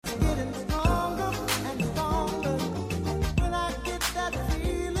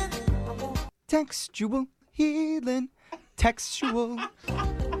Textual healing. Textual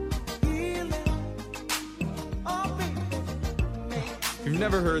healing. If you've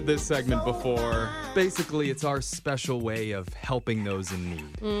never heard this segment before, basically it's our special way of helping those in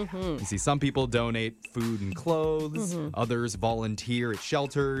need. You see, some people donate food and clothes, others volunteer at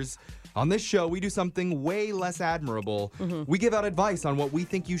shelters. On this show, we do something way less admirable. We give out advice on what we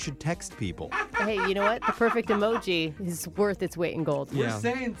think you should text people. Hey, you know what? The perfect emoji is worth its weight in gold. Yeah. We're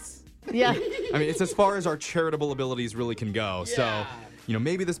saints. Yeah. I mean, it's as far as our charitable abilities really can go. So,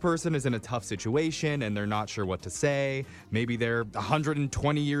 maybe this person is in a tough situation and they're not sure what to say. Maybe they're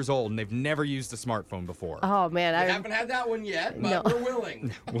 120 years old and they've never used a smartphone before. Oh, man. We haven't had that one yet, but we're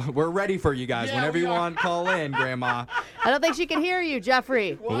willing. We're ready for you guys. Yeah, Whenever we you are. want, call in, Grandma. I don't think she can hear you,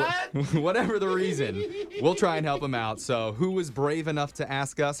 Jeffrey. What? Whatever the reason, we'll try and help them out. So who was brave enough to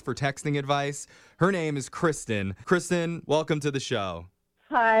ask us for texting advice? Her name is Kristen. Kristen, welcome to the show.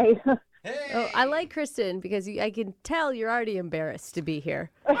 Hi. Hey. Oh, I like Kristen because I can tell you're already embarrassed to be here.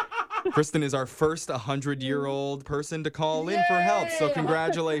 Kristen is our first 100-year-old person to call in for help. So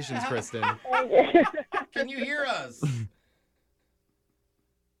congratulations, Kristen. Can you hear us?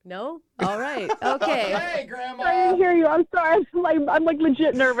 No? All right. Okay. Hey, I Grandma. didn't hear you. I'm sorry. I'm like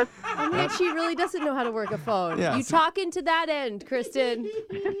legit nervous. I mean, she really doesn't know how to work a phone. Yeah. You talk into that end, Kristen.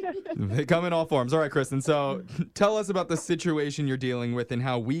 They come in all forms. All right, Kristen. So tell us about the situation you're dealing with and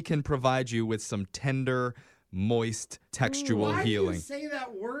how we can provide you with some tender, moist, textual Why healing. do you say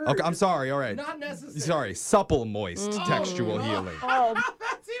that word? Okay, I'm sorry. All right. Not necessary. Sorry. Supple, moist, textual no. healing. Oh,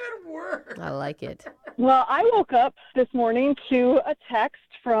 That's even worse. I like it. well, I woke up this morning to a text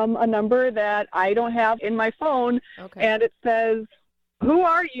from a number that I don't have in my phone, Okay. and it says, "Who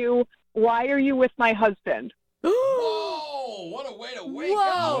are you? Why are you with my husband?" Whoa, what a way to wake Whoa.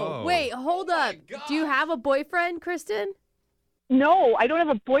 Whoa. Wait, hold Oh my up. Do you gosh. have a boyfriend, Kristen? No, I don't have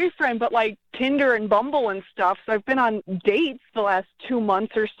a boyfriend, but like Tinder and Bumble and stuff. So I've been on dates the last 2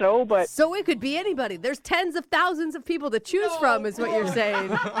 months or so, but So it could be anybody. There's tens of thousands of people to choose from, is what you're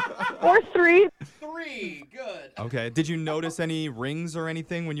saying. or 3. 3, good. Okay. Did you notice any rings or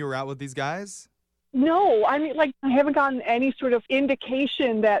anything when you were out with these guys? No, I mean, like, I haven't gotten any sort of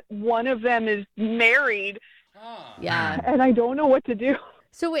indication that one of them is married, Ah. Yeah. and I don't know what to do.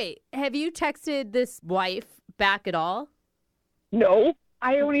 So wait, have you texted this wife back at all? No,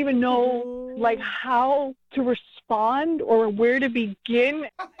 I don't even know, like, how to respond or where to begin.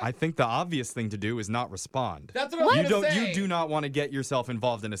 I think the obvious thing to do is not respond. That's what I was going to say. You do not want to get yourself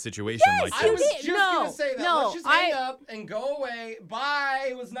involved in a situation like I You was this. did. just No, going to say that. no, Let's just hang up and go away. Bye.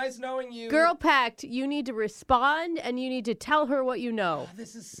 It was nice knowing you. Girl packed, you need to respond and you need to tell her what you know. Oh,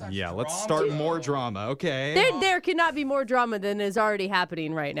 this is such Yeah, let's drama. start more drama. Okay. There cannot be more drama than is already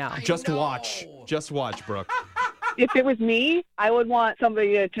happening right now. Just know. watch. Just watch, Brooke. If it was me, I would want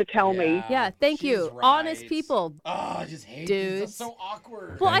somebody to tell me. Yeah, thank she's you. right. Honest people. Oh, I just hate Dudes. this. It's so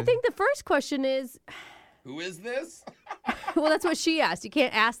awkward. Well, I think the first question is, Who is this? well, that's what she asked. You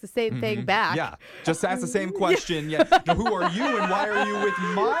can't ask the same thing back. Yeah. Just ask the same question. Yeah. Now, who are you and why are you with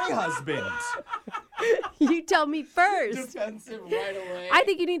my husband? You tell me first. Defensive right away. I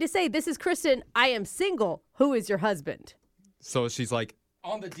think you need to say, this is Kristen. I am single. Who is your husband? So she's like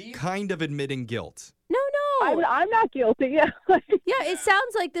On the deep. kind of admitting guilt. No. I'm not guilty. Yeah. Yeah, it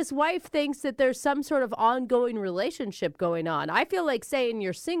sounds like this wife thinks that there's some sort of ongoing relationship going on. I feel like saying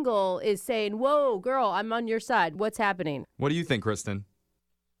you're single is saying, whoa, girl, I'm on your side. What's happening? What do you think, Kristen?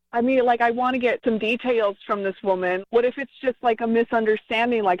 I mean, like, I want to get some details from this woman. What if it's just like a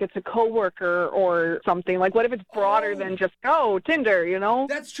misunderstanding, like it's a coworker or something? Like, what if it's broader than just, Tinder, you know?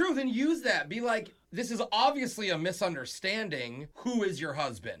 That's true. Then use that. Be like, this is obviously a misunderstanding. Who is your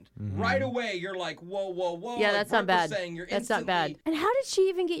husband? Right away, you're like, whoa. Yeah, Like that's not Brooke was bad. saying, you're That's not bad. instantly- And how did she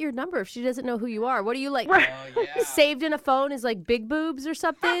even get your number if she doesn't know who you are? What are you like? Oh, yeah. Saved in a phone is like big boobs or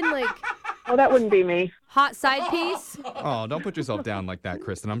something? Like Well, that wouldn't be me. hot side piece? Oh, don't put yourself down like that,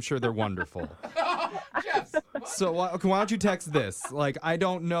 Kristen. I'm sure they're wonderful. Jess, So why don't you text this? Like, I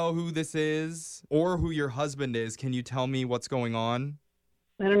don't know who this is or who your husband is. Can you tell me what's going on?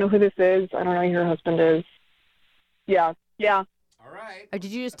 I don't know who this is. I don't know who your husband is. Yeah. all right. Or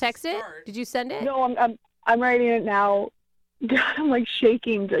did you just That's text a it? start. Did you send it? No, I'm writing it now. God, I'm like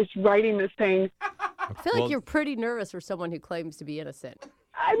shaking just writing this thing. I feel like Well- you're pretty nervous for someone who claims to be innocent.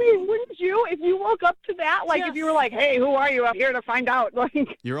 I mean, wouldn't you if you woke up to that? Like, if you were like, "Hey, who are you? I'm here to find out."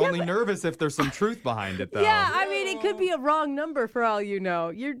 Like, You're only nervous if there's some truth behind it, though. Yeah, I mean, it could be a wrong number for all you know.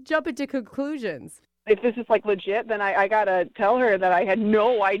 You're jumping to conclusions. if this is like legit, then I gotta tell her that I had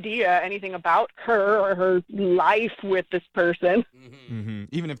no idea anything about her or her life with this person. Mm-hmm.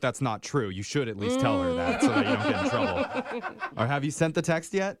 Even if that's not true, you should at least tell her that so that you don't get in trouble. Or have you sent the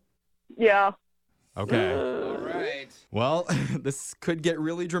text yet? Yeah. Okay. All right. Well, this could get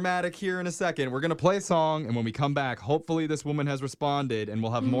really dramatic here in a second. We're going to play a song, and when we come back, hopefully this woman has responded, and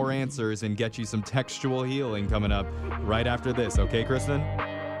we'll have more answers and get you some textual healing coming up right after this. Okay, Kristen?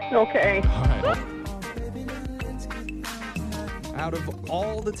 Okay. All right. Out of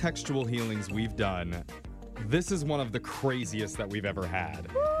all the textual healings we've done, this is one of the craziest that we've ever had.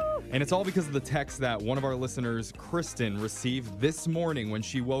 And it's all because of the text that one of our listeners, Kristen, received this morning when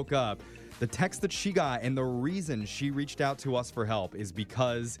she woke up. The text that she got and the reason she reached out to us for help is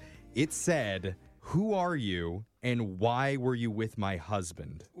because it said, "Who are you and why were you with my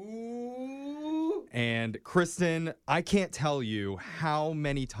husband?" Ooh. And Kristen, I can't tell you how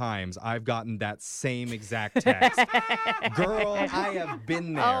many times I've gotten that same exact text. Girl, I have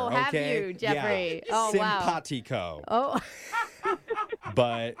been there, Oh, have okay? you, Jeffrey? Yeah. Oh, wow. Simpatico. Oh.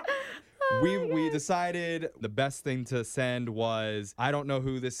 But we decided the best thing to send was, "I don't know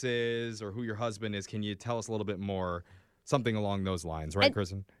who this is or who your husband is. Can you tell us a little bit more?" Something along those lines, right,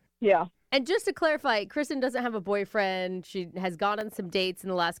 Kristen? Yeah. And just to clarify, Kristen doesn't have a boyfriend. She has gone on some dates in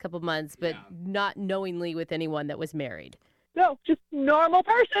the last couple of months, but not knowingly with anyone that was married. No, just normal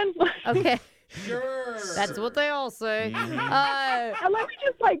person. Okay. Sure. That's what they all say. Mhm. And let me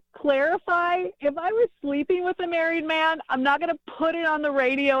just clarify, if I was sleeping with a married man, I'm not going to put it on the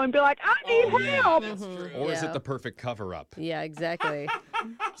radio and be like, I need help. That's true. Or is Yeah. it the perfect cover-up? Yeah, exactly.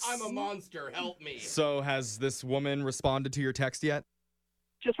 I'm a monster. Help me. So has this woman responded to your text yet?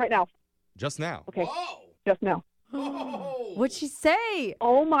 Just right now. Just now. Okay, Whoa. just now. Whoa. What'd she say?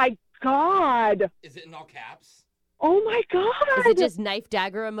 Oh my God. Is it in all caps? Oh my God. Is it just knife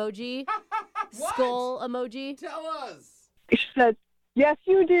dagger emoji? What? Skull emoji? Tell us. She said, yes,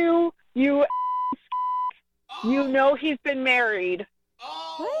 you do. You Oh. know he's been married.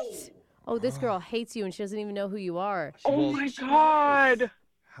 Oh. What? Oh, this girl hates you and she doesn't even know who you are. Oh Well, my God.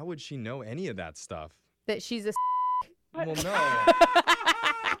 how would she know any of that stuff? That she's a. Well, no. You-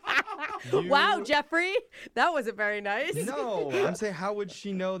 Wow, Jeffrey. That wasn't very nice. No, I'm saying, how would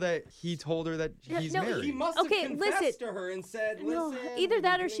she know that he told her that he's no, married? He must Okay, have confessed listen. to her and said, No, listen. either we've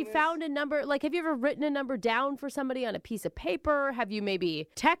that been or she doing found this. a number. Like, have you ever written a number down for somebody on a piece of paper? Have you maybe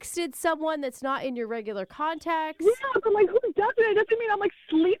texted someone that's not in your regular contacts? Yeah, but who does it? It doesn't mean I'm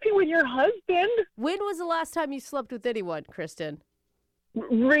sleeping with your husband. When was the last time you slept with anyone, Kristen?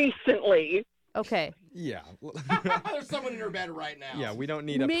 Recently. Okay. Yeah. There's someone in her bed right now. Yeah, we don't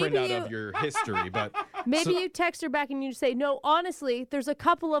need a Maybe printout you- of your history, but Maybe So- you text her back and you say, no, honestly, there's a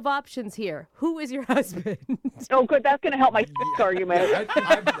couple of options here. Who is your husband? Oh, good. That's going to help my argument.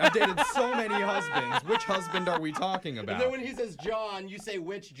 I've dated so many husbands. Which husband are we talking And about? then when he says John, you say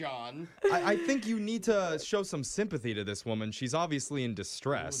which John? I think you need to show some sympathy to this woman. She's obviously in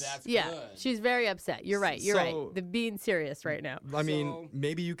distress. Ooh, that's Yeah, good. she's very upset. You're right. You're So- right. The being serious right now. I mean, So-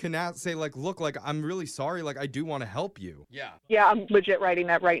 maybe you can say, look, I'm really sorry. I do want to help you. Yeah. Yeah, I'm legit writing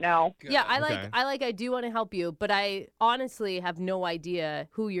that right now. Good. Yeah, Okay. I do want to help you, but I honestly have no idea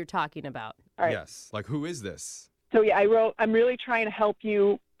who you're talking about. All right. Yes. Who is this? So yeah, I wrote, I'm really trying to help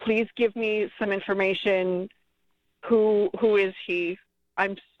you. Please give me some information. Who is he?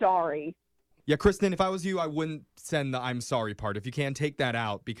 I'm sorry. Yeah, Kristen, if I was you, I wouldn't send the "I'm sorry" part. If you can, take that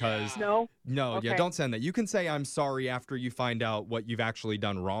out because No? no, yeah, Okay. don't send that. You can say "I'm sorry" after you find out what you've actually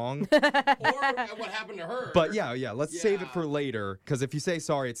done wrong. Or what happened to her. But yeah, let's save it Yeah. for later because if you say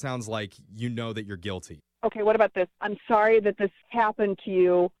sorry, it sounds like you know that you're guilty. Okay, what about this? I'm sorry that this happened to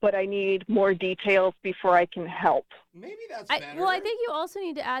you, but I need more details before I can help. Maybe that's better. I think you also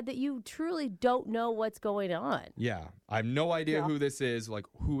need to add that you truly don't know what's going on. Yeah, I have no idea Yeah. who this is.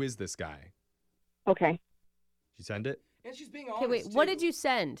 Who is this guy? Okay. Did you send it? And she's being Okay, honest. wait, what too. did you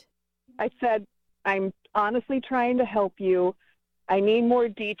send? I said, I'm honestly trying to help you. I need more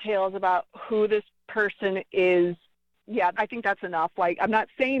details about who this person is. Yeah, I think that's enough. I'm not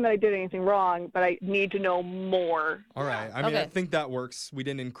saying that I did anything wrong, but I need to know more. All right. I mean, I Okay. think that works. We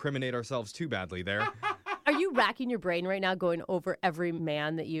didn't incriminate ourselves too badly there. Are you racking your brain right now going over every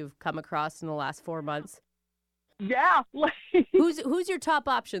man that you've come across in the last 4 months? Yeah. Who's your top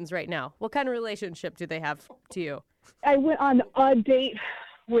options right now? What kind of relationship do they have to you? I went on a date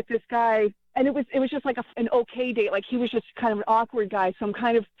with this guy, and it was just an okay date. He was just kind of an awkward guy, so I'm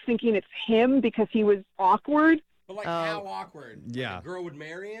kind of thinking it's him because he was awkward. But Oh. how awkward? Yeah. A girl would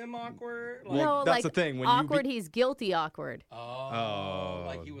marry him awkward? Well, that's the thing, when you awkward, he's guilty awkward. Oh,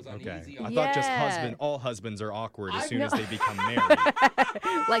 like he was okay. uneasy. I on thought just Yeah. all husbands are awkward as I soon know. as they become married.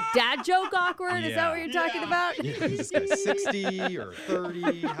 Like dad joke awkward? Is that what Yeah. you're talking Yeah. about? Yeah, is this guy 60 or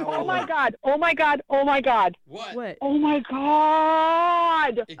 30? How Oh old? my God. Oh my God. Oh my God. What? What? Oh my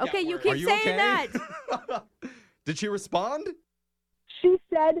God. It got Okay, you worse. keep Are you saying okay? that. Did she respond? She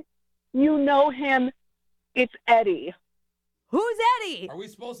said, You know him. It's Eddie. Who's Eddie? Are we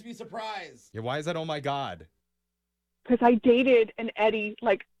supposed to be surprised? Yeah, why is that? Oh my God. Because I dated an Eddie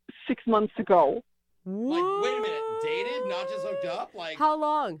like 6 months ago. Like, wait a minute. Dated, not just hooked up? Like, How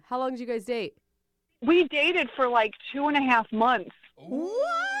long? How long did you guys date? We dated for like 2.5 months.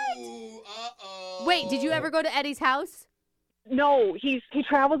 ooh, uh-oh. Wait, did you ever go to Eddie's house? No, he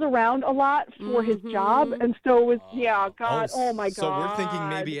travels around a lot for his job, and so it was God, oh my God. So we're thinking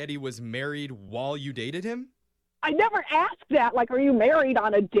maybe Eddie was married while you dated him? I never asked that, like, are you married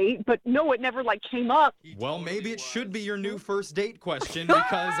on a date? But no, it never like came up. He Well, totally maybe it was. should be your new first date question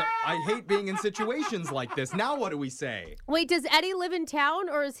because I hate being in situations like this. Now what do we say? Wait, does Eddie live in town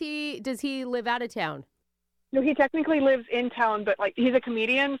or does he live out of town? No, he technically lives in town, but like he's a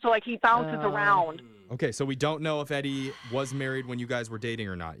comedian, so like he bounces Oh. around. Okay, so we don't know if Eddie was married when you guys were dating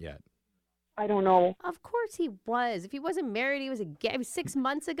or not yet. I don't know. Of course he was. If he wasn't married, he was it was 6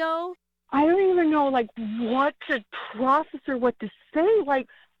 months ago. I don't even know like what to process or what to say. Like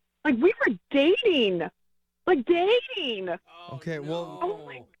we were dating. Like dating. Oh, Okay, well- no. Oh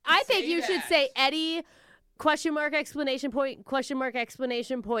my- I think Say you should that. say Eddie question mark exclamation point question mark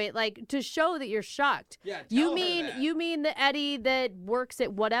exclamation point like to show that you're shocked. Yeah, tell You her mean that. you mean the Eddie that works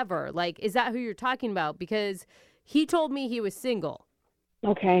at whatever? Like is that who you're talking about? Because he told me he was single.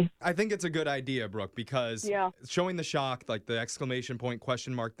 Okay. I think it's a good idea, Brooke, because Yeah. showing the shock, like the exclamation point,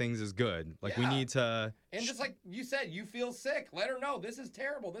 question mark things is good. Like we Yeah. need to. And just like you said, you feel sick. Let her know this is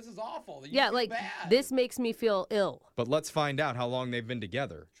terrible. This is awful. You Yeah, feel like bad. this makes me feel ill. But let's find out how long they've been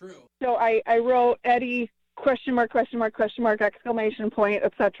together. True. So I wrote Eddie question mark exclamation point,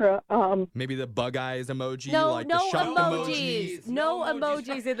 etc. Maybe the bug eyes emoji, No, like no the shock emojis. emojis. No No emojis.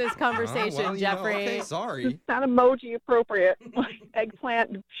 emojis in this Oh, conversation, well, you know, Jeffrey. okay, sorry. Not emoji appropriate. Like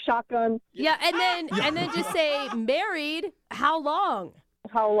eggplant, shotgun. Yeah, and then just say married. How long?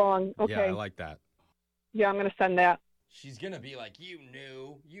 How long? Yeah, Okay. I like that. Yeah, I'm gonna send that. She's gonna be like, you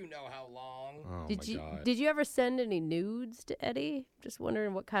know how long. Oh Did my you God. did you ever send any nudes to Eddie? Just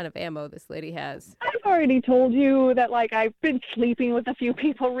wondering what kind of ammo this lady has. I've already told you that like I've been sleeping with a few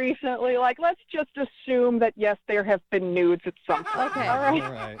people recently. Like let's just assume that yes, there have been nudes at some point. Okay. All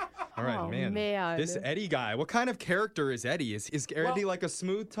right. All right, Oh, man. man. This Eddie guy, what kind of character is Eddie? Is Eddie like a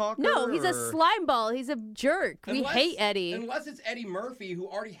smooth talker? No, he's a or- slime ball. He's a jerk. We hate Eddie. Unless it's Eddie Murphy, who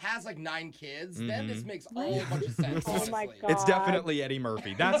already has like 9 kids, then this makes a whole What? bunch of sense. Oh my honestly. God. It's definitely Eddie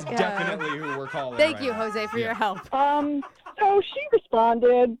Murphy. That's Yeah. definitely who we're calling. Thank right you, now. Jose, for your help. So she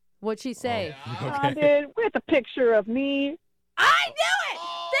responded What'd she say? with a picture of me. I knew it!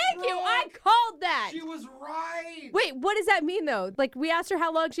 Oh, Thank you. Brooke. I called that. She was right. Wait, what does that mean though? Like we asked her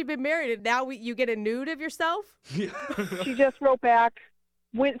how long she'd been married, and now you get a nude of yourself? She just wrote back,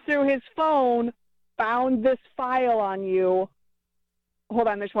 went through his phone, found this file on you. Hold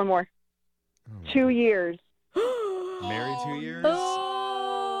on, there's one more. 2 years. Married 2 years?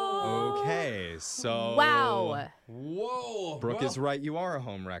 Oh. Okay, so. Wow. Whoa. Brooke is right. You are a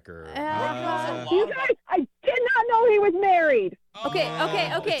home wrecker. Uh, You guys, I did not know he was married. Okay,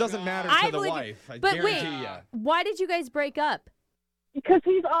 okay. It doesn't matter I to the believe- wife. I but wait. guarantee ya. Why did you guys break up? Because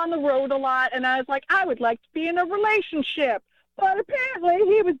he's on the road a lot, and I was like, I would like to be in a relationship. But apparently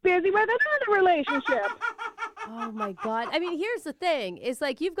he was busy with another relationship. Oh my God. I mean, here's the thing. It's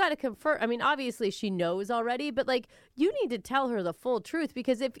like you've got to confirm. I mean, obviously she knows already, but like you need to tell her the full truth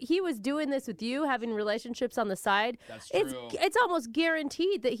because if he was doing this with you, having relationships on the side, That's it's true. it's almost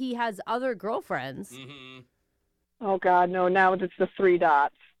guaranteed that he has other girlfriends. Mm-hmm. Oh, God, no, now it's the 3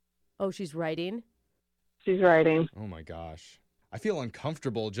 dots. Oh, she's writing? She's writing. Oh my gosh. I feel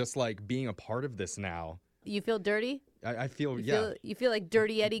uncomfortable just like being a part of this now. You feel dirty? I feel, You feel like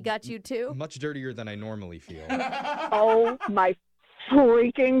Dirty Eddie got you too? much dirtier than I normally feel. Oh, my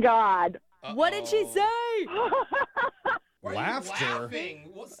freaking God. What did she say? Why are Laughter. you laughing?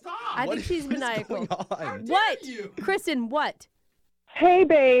 Well, stop. I What think she's is maniacal. going on? What? you? Kristen, what? Hey,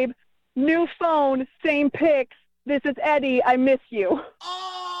 babe, new phone, same pics. This is Eddie. I miss you.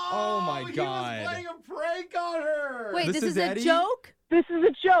 Oh, my he God. was playing a prank on her. Wait, This this is is a Eddie? joke? This is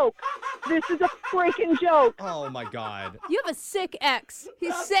a joke. This is a freaking joke. Oh my God. You have a sick ex.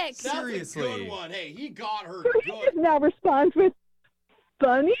 He's sick. That's Seriously. a good one. Hey, he got her So he good. just now responds with,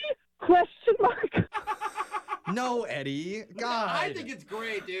 Bunny? Question mark. No, Eddie. God. I think it's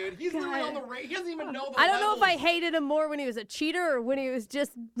great, dude. He's literally on the radio. He doesn't even know the I don't know if I levels. hated him more when he was a cheater or when he was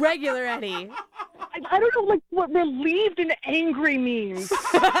just regular Eddie. I don't know, like, what relieved and angry means.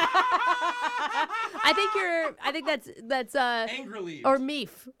 I think that's Angrily. or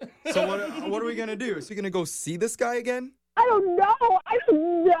meef. So what are we gonna do? Is he gonna go see this guy again? I don't know.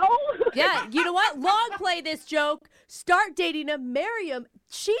 Yeah, you know what? Long play this joke. Start dating him, marry him,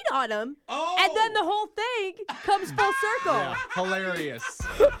 cheat on him, and then the whole thing comes full circle. Yeah, hilarious.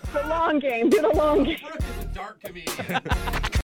 The long game. Do the long game. Brooke is a dark comedian.